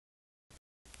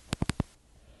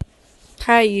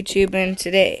Hi YouTube, and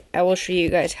today I will show you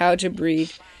guys how to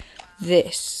breed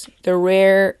the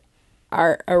rare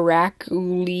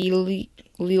Arackulele.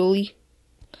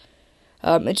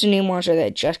 It's a new monster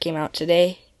that just came out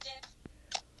today.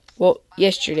 Well,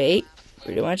 yesterday,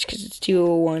 pretty much, because it's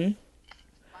 201.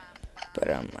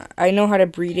 But I know how to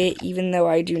breed it, even though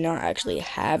I do not actually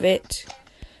have it.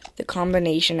 The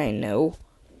combination I know.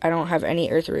 I don't have any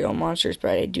Ethereal monsters, but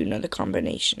I do know the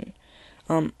combination.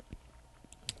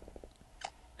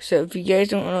 So if you guys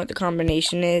don't know what the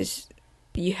combination is,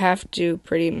 you have to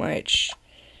get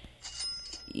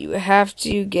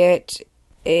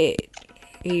a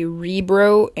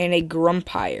Rebro and a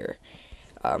Grumpire.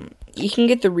 You can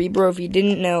get the Rebro, if you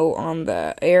didn't know, on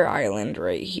the air island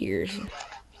right here.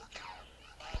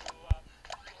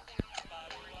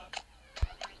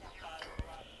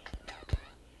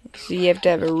 So you have to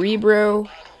have a Rebro.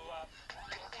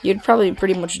 You'd probably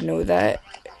pretty much know that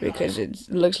because it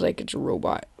looks like it's a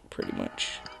robot, pretty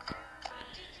much.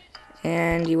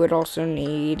 And you would also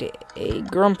need a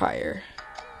Grumpire.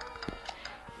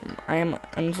 I am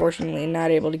unfortunately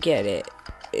not able to get it.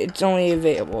 It's only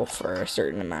available for a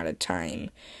certain amount of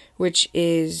time, which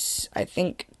is, I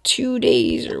think, 2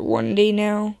 days or 1 day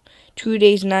now. 2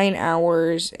 days, 9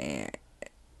 hours, and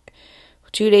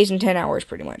 2 days and 10 hours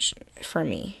pretty much for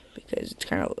me, because it's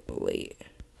kind of late.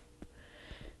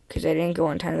 Because I didn't go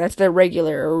on time. That's the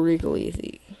regular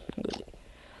Arackulele.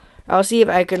 I'll see if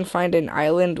I can find an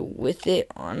island with it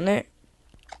on it.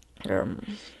 I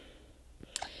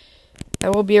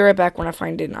will be right back when I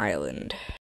find an island.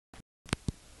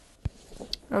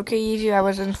 Okay, YouTube, I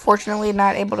was unfortunately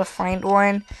not able to find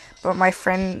one, but my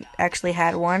friend actually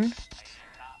had one.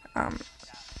 I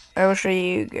will show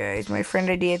you guys my friend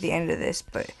ID at the end of this,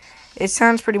 but it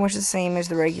sounds pretty much the same as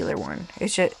the regular one. It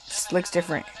just looks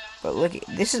different. But look,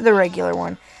 this is the regular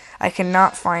one. I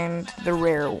cannot find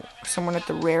someone at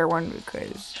the rare one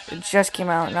because it just came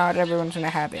out. Not everyone's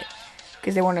gonna have it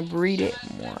because they want to breed it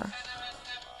more.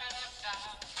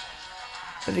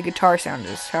 But the guitar sound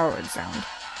is how it would sound.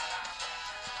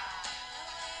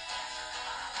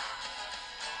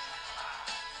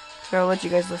 So I'll let you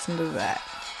guys listen to that.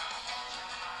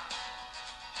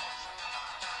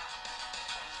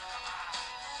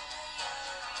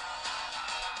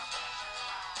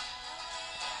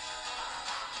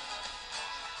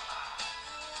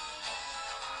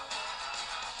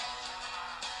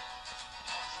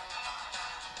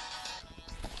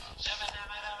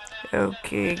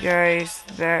 Okay, guys,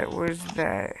 that was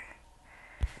that.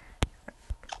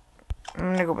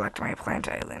 I'm gonna go back to my plant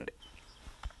island.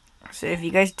 So if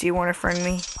you guys do want to friend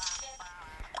me,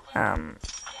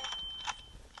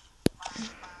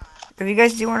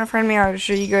 I'll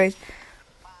show you guys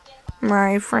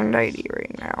my friend ID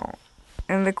right now.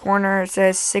 In the corner, it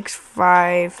says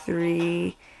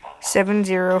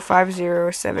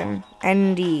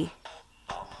 653-70507ND.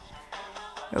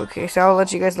 Okay, so I'll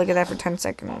let you guys look at that for 10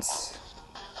 seconds.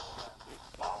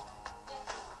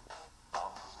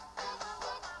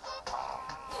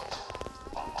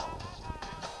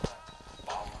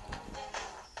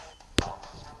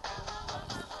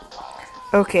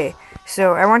 Okay,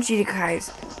 so I want you guys,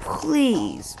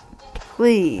 please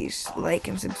like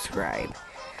and subscribe.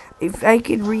 If I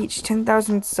could reach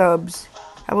 10,000 subs,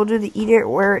 I will do the Eat It,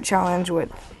 Wear It challenge with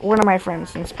one of my friends,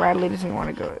 since Bradley doesn't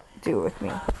want to do it with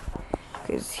me.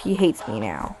 Because he hates me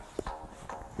now.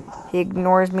 He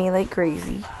ignores me like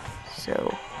crazy.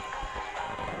 So,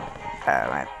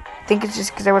 I think it's just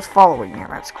because I was following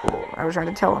him at school. I was trying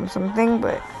to tell him something,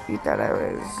 but he thought I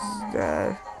was,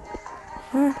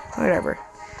 whatever.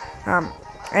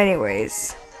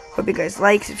 Anyways, hope you guys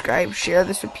like, subscribe, share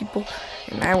this with people,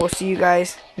 and I will see you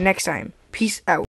guys next time. Peace out.